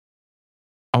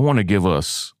I want to give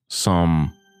us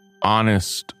some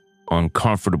honest,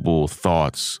 uncomfortable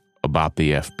thoughts about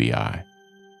the FBI.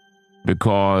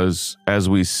 Because as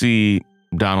we see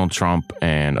Donald Trump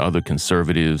and other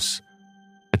conservatives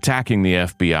attacking the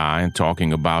FBI and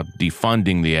talking about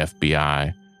defunding the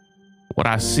FBI, what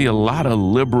I see a lot of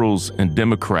liberals and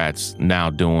Democrats now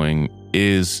doing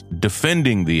is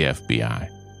defending the FBI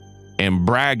and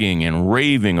bragging and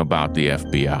raving about the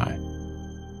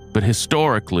FBI. But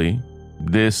historically,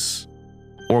 this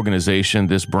organization,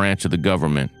 this branch of the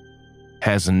government,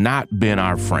 has not been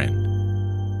our friend.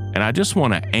 And I just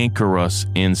want to anchor us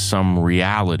in some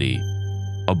reality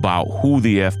about who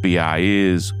the FBI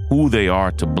is, who they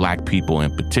are to Black people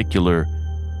in particular,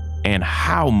 and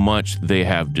how much they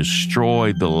have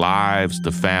destroyed the lives,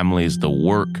 the families, the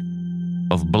work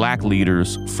of Black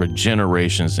leaders for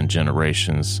generations and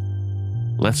generations.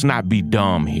 Let's not be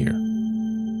dumb here.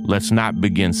 Let's not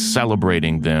begin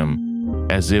celebrating them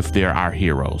as if they're our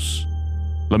heroes.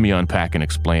 Let me unpack and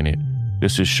explain it.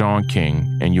 This is Sean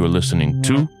King, and you're listening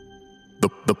to The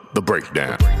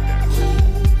Breakdown.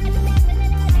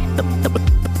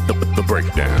 The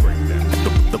Breakdown.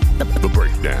 The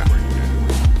Breakdown.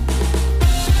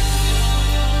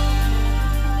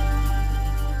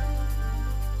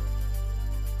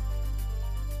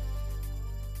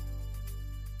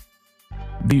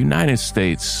 The United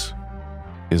States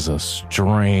is a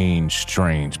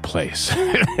strange place.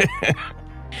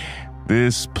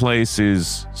 This place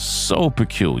is so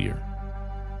peculiar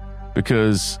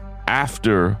because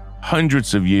after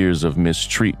hundreds of years of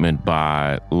mistreatment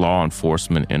by law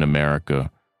enforcement in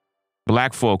America,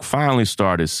 Black folk finally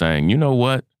started saying, you know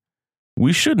what?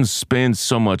 We shouldn't spend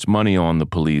so much money on the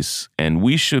police, and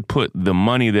we should put the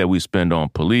money that we spend on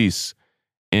police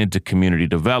into community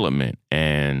development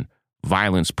and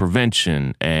violence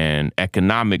prevention and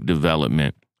economic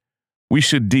development. We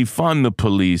should defund the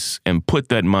police and put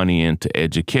that money into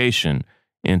education,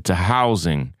 into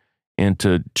housing,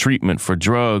 into treatment for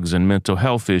drugs and mental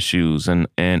health issues and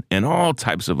all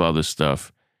types of other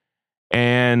stuff.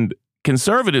 And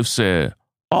conservatives said,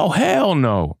 oh, hell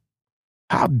no.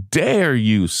 How dare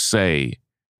you say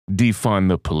defund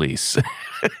the police?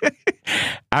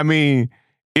 I mean,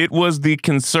 it was the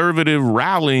conservative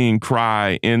rallying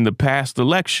cry in the past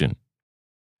election,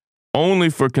 only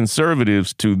for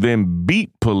conservatives to then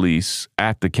beat police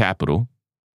at the Capitol,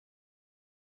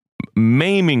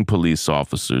 maiming police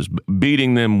officers,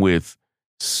 beating them with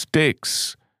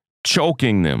sticks,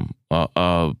 choking them,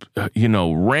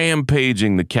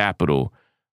 rampaging the Capitol,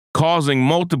 causing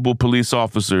multiple police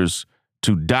officers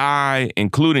to die,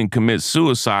 including commit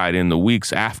suicide in the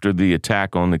weeks after the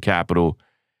attack on the Capitol.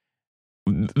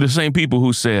 The same people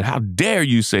who said, how dare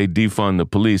you say defund the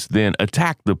police, then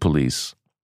attack the police.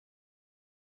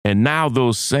 And now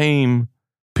those same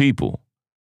people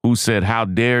who said, how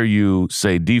dare you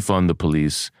say defund the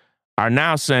police, are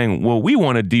now saying, well, we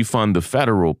want to defund the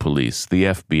federal police, the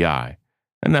FBI.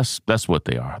 And that's what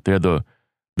they are. They're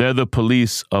the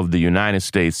police of the United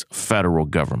States federal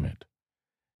government.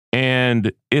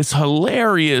 And it's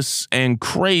hilarious and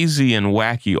crazy and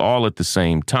wacky all at the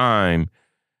same time,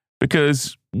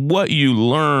 because what you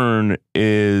learn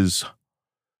is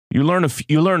you learn a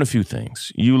few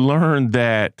things. You learn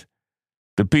that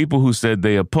the people who said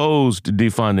they opposed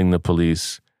defunding the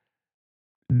police,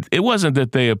 it wasn't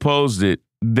that they opposed it.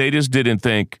 They just didn't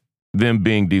think them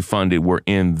being defunded were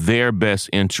in their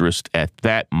best interest at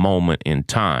that moment in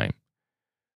time.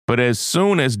 But as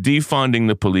soon as defunding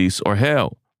the police, or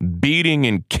hell, beating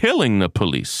and killing the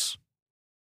police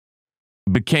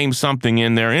became something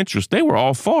in their interest, they were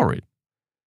all for it.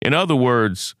 In other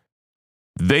words,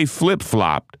 they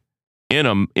flip-flopped in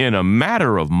a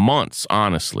matter of months,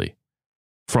 honestly,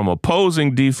 from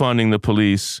opposing defunding the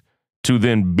police to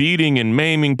then beating and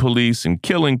maiming police and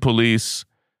killing police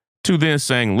to then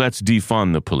saying, let's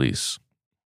defund the police.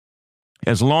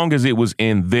 As long as it was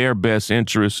in their best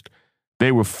interest,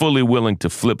 they were fully willing to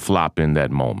flip-flop in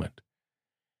that moment.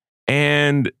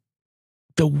 And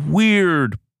the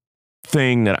weird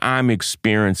thing that I'm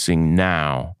experiencing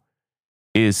now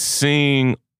is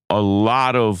seeing a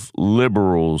lot of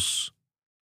liberals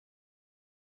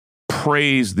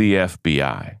praise the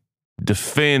FBI,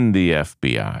 defend the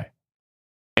FBI.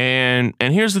 And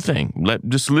here's the thing,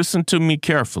 just listen to me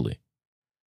carefully.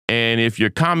 And if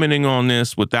you're commenting on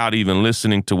this without even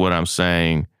listening to what I'm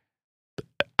saying,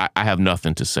 I have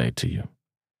nothing to say to you.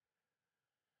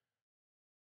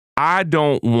 I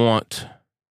don't want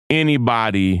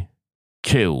anybody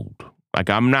killed. Like,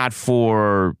 I'm not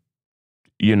for,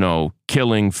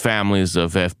 killing families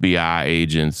of FBI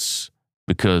agents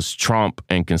because Trump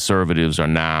and conservatives are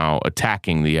now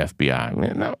attacking the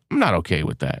FBI. No, I'm not okay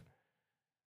with that.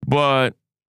 But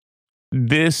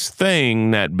this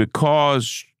thing that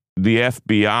because the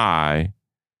FBI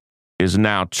is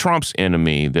now Trump's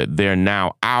enemy, that they're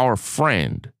now our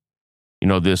friend. You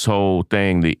know, this whole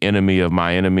thing, the enemy of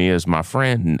my enemy is my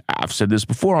friend. And I've said this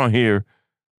before on here.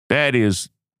 That is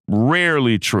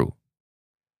rarely true.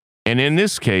 And in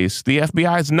this case, the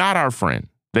FBI is not our friend.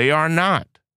 They are not.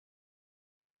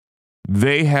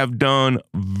 They have done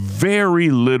very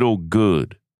little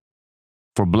good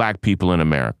for black people in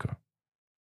America.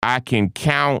 I can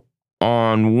count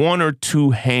on one or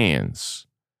two hands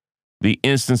the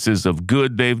instances of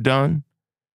good they've done,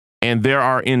 and there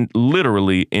are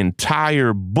literally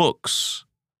entire books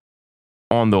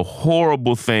on the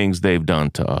horrible things they've done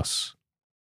to us.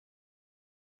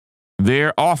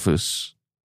 Their office,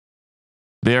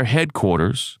 their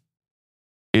headquarters,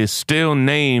 is still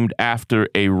named after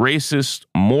a racist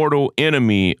mortal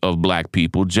enemy of black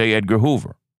people, J. Edgar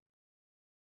Hoover,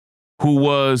 who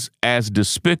was as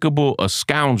despicable a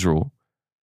scoundrel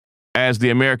as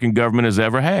the American government has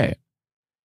ever had.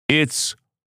 It's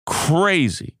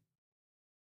crazy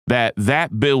that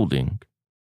that building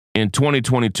in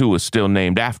 2022 is still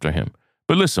named after him.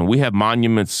 But listen, we have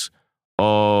monuments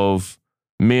of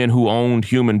men who owned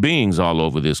human beings all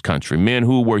over this country, men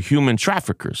who were human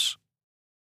traffickers.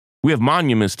 We have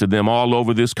monuments to them all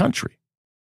over this country.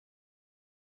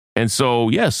 And so,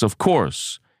 yes, of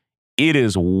course, it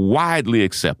is widely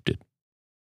accepted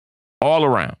all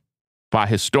around by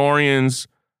historians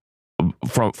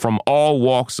from all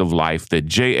walks of life that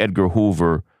J. Edgar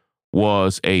Hoover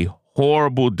was a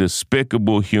horrible,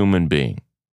 despicable human being.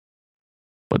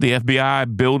 But the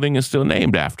FBI building is still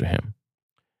named after him.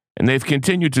 And they've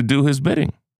continued to do his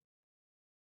bidding.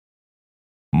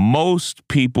 Most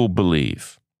people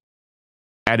believe,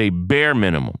 at a bare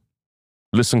minimum,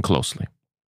 listen closely,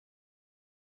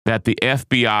 that the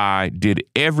FBI did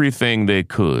everything they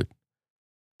could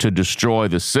to destroy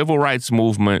the civil rights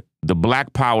movement, the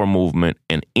Black Power movement,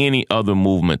 and any other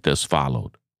movement that's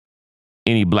followed.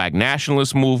 Any black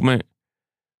nationalist movement.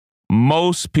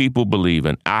 Most people believe,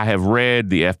 and I have read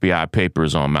the FBI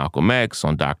papers on Malcolm X,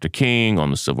 on Dr. King,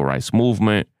 on the civil rights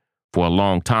movement for a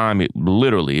long time. It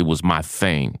was my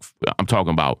thing. I'm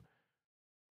talking about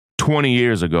 20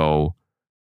 years ago.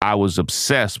 I was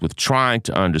obsessed with trying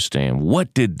to understand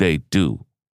what did they do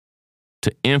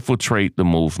to infiltrate the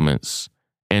movements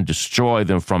and destroy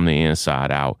them from the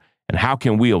inside out, and how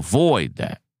can we avoid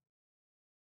that?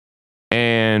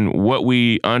 And what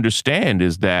we understand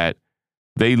is that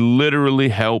they literally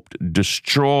helped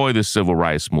destroy the civil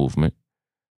rights movement.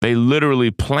 They literally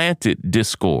planted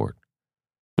discord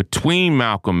between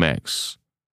Malcolm X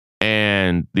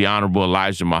and the Honorable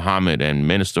Elijah Muhammad and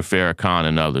Minister Farrakhan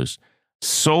and others.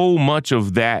 So much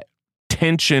of that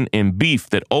tension and beef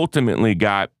that ultimately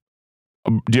got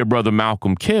dear brother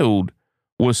Malcolm killed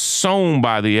was sown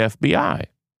by the FBI.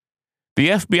 The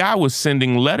FBI was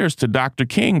sending letters to Dr.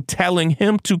 King telling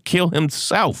him to kill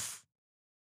himself.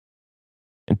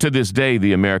 And to this day,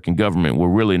 the American government will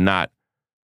really not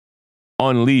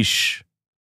unleash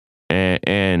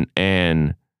and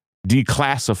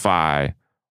declassify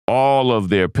all of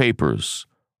their papers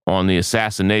on the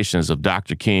assassinations of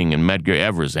Dr. King and Medgar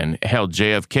Evers and held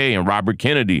JFK and Robert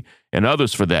Kennedy and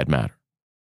others for that matter.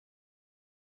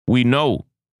 We know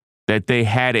that they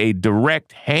had a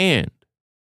direct hand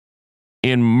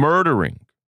in murdering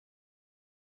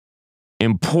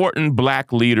important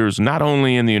black leaders, not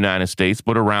only in the United States,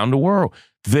 but around the world.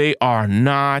 They are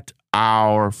not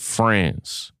our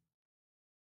friends.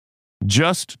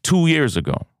 Just 2 years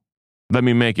ago, let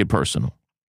me make it personal.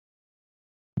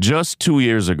 Just 2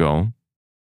 years ago,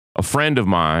 a friend of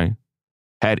mine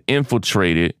had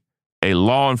infiltrated a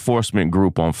law enforcement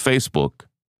group on Facebook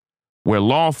where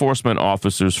law enforcement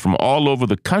officers from all over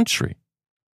the country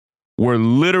were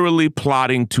literally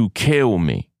plotting to kill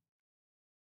me.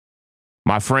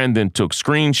 My friend then took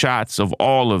screenshots of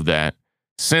all of that,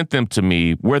 sent them to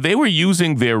me, where they were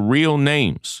using their real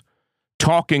names,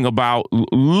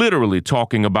 literally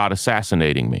talking about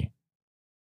assassinating me,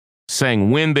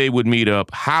 saying when they would meet up,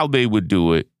 how they would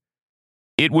do it.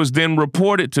 It was then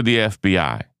reported to the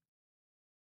FBI,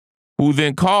 who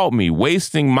then called me,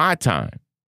 wasting my time,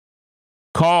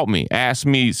 called me, asked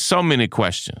me so many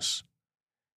questions,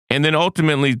 and then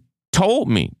ultimately told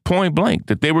me point blank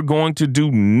that they were going to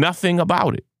do nothing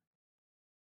about it.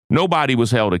 Nobody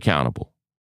was held accountable.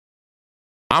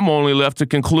 I'm only left to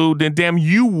conclude that, damn,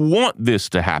 you want this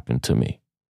to happen to me.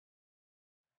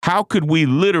 How could we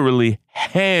literally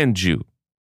hand you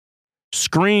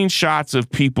screenshots of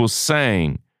people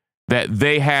saying that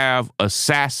they have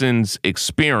assassin's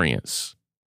experience,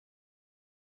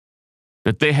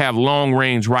 that they have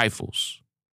long-range rifles,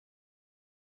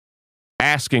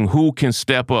 asking who can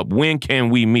step up, when can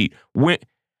we meet?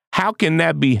 How can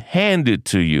that be handed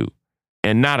to you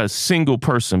and not a single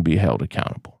person be held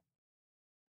accountable?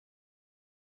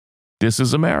 This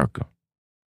is America.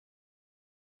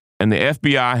 And the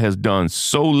FBI has done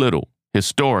so little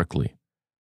historically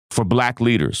for black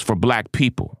leaders, for black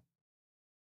people.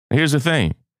 Here's the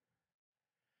thing.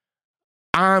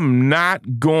 I'm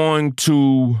not going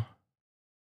to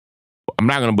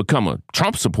become a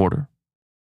Trump supporter,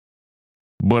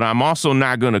 but I'm also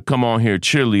not going to come on here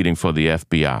cheerleading for the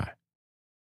FBI.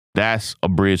 That's a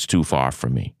bridge too far for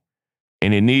me.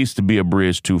 And it needs to be a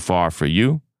bridge too far for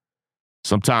you.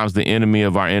 Sometimes the enemy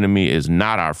of our enemy is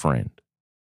not our friend.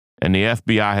 And the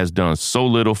FBI has done so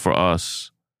little for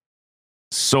us,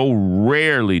 so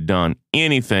rarely done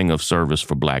anything of service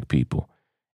for black people,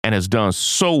 and has done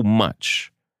so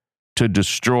much to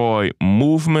destroy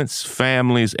movements,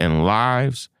 families, and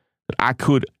lives that I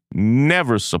could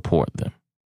never support them.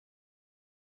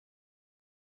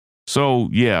 So,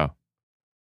 yeah,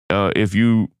 if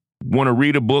you want to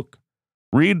read a book,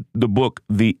 read the book,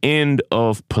 The End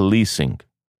of Policing.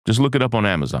 Just look it up on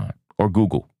Amazon or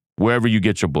Google, wherever you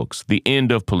get your books. The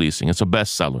End of Policing. It's a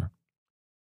bestseller.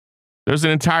 There's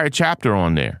an entire chapter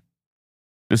on there.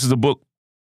 This is a book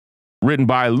written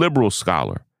by a liberal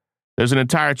scholar. There's an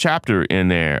entire chapter in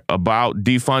there about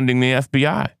defunding the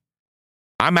FBI.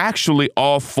 I'm actually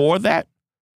all for that.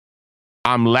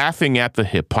 I'm laughing at the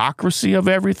hypocrisy of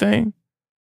everything,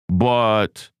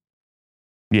 but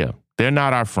yeah, they're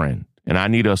not our friend. And I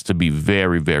need us to be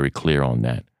very, very clear on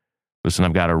that. Listen,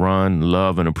 I've got to run.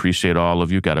 Love and appreciate all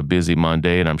of you. Got a busy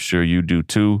Monday, and I'm sure you do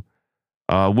too.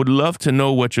 Would love to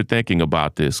know what you're thinking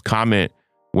about this. Comment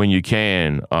when you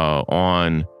can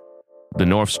on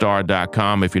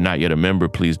thenorthstar.com. If you're not yet a member,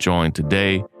 please join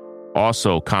today.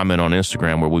 Also, comment on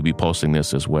Instagram where we'll be posting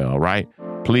this as well, all right?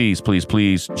 Please, please,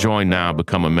 please join now.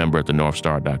 Become a member at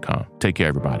thenorthstar.com. Take care,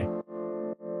 everybody.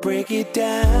 Break it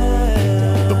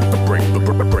down. The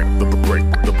breakdown.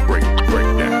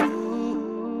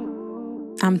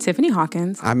 I'm Tiffany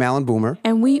Hawkins. I'm Alan Boomer.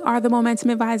 And we are the Momentum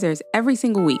Advisors. Every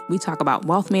single week, we talk about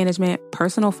wealth management,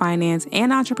 personal finance,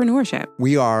 and entrepreneurship.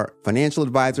 We are financial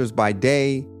advisors by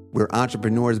day. We're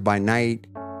entrepreneurs by night.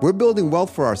 We're building wealth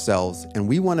for ourselves, and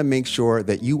we want to make sure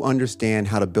that you understand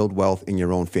how to build wealth in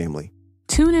your own family.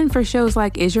 Tune in for shows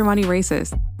like Is Your Money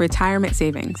Racist? Retirement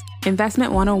Savings,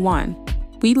 Investment 101.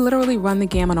 We literally run the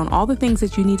gamut on all the things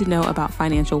that you need to know about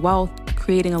financial wealth,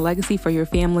 creating a legacy for your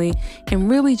family,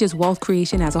 and really just wealth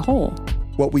creation as a whole.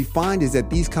 What we find is that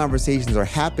these conversations are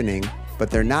happening, but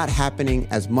they're not happening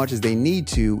as much as they need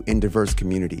to in diverse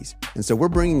communities. And so we're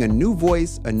bringing a new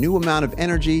voice, a new amount of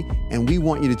energy, and we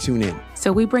want you to tune in.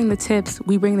 So we bring the tips,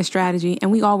 we bring the strategy, and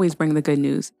we always bring the good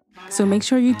news. So make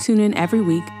sure you tune in every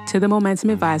week to the Momentum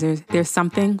Advisors. There's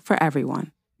something for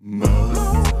everyone.